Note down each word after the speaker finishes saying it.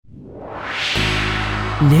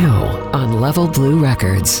New on Level Blue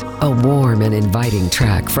Records, a warm and inviting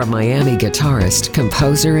track from Miami guitarist,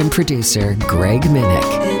 composer, and producer Greg Minnick.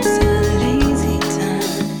 It's a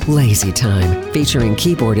Lazy Time, featuring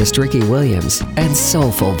keyboardist Ricky Williams and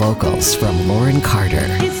soulful vocals from Lauren Carter.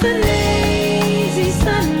 lazy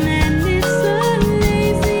sun and it's a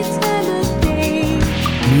lazy time of day.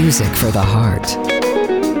 Music for the heart,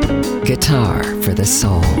 guitar for the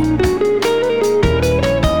soul.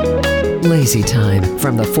 Lazy Time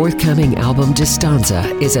from the forthcoming album Distanza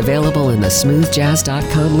is available in the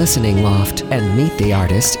smoothjazz.com listening loft, and meet the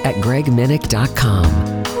artist at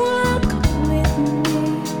gregminnick.com.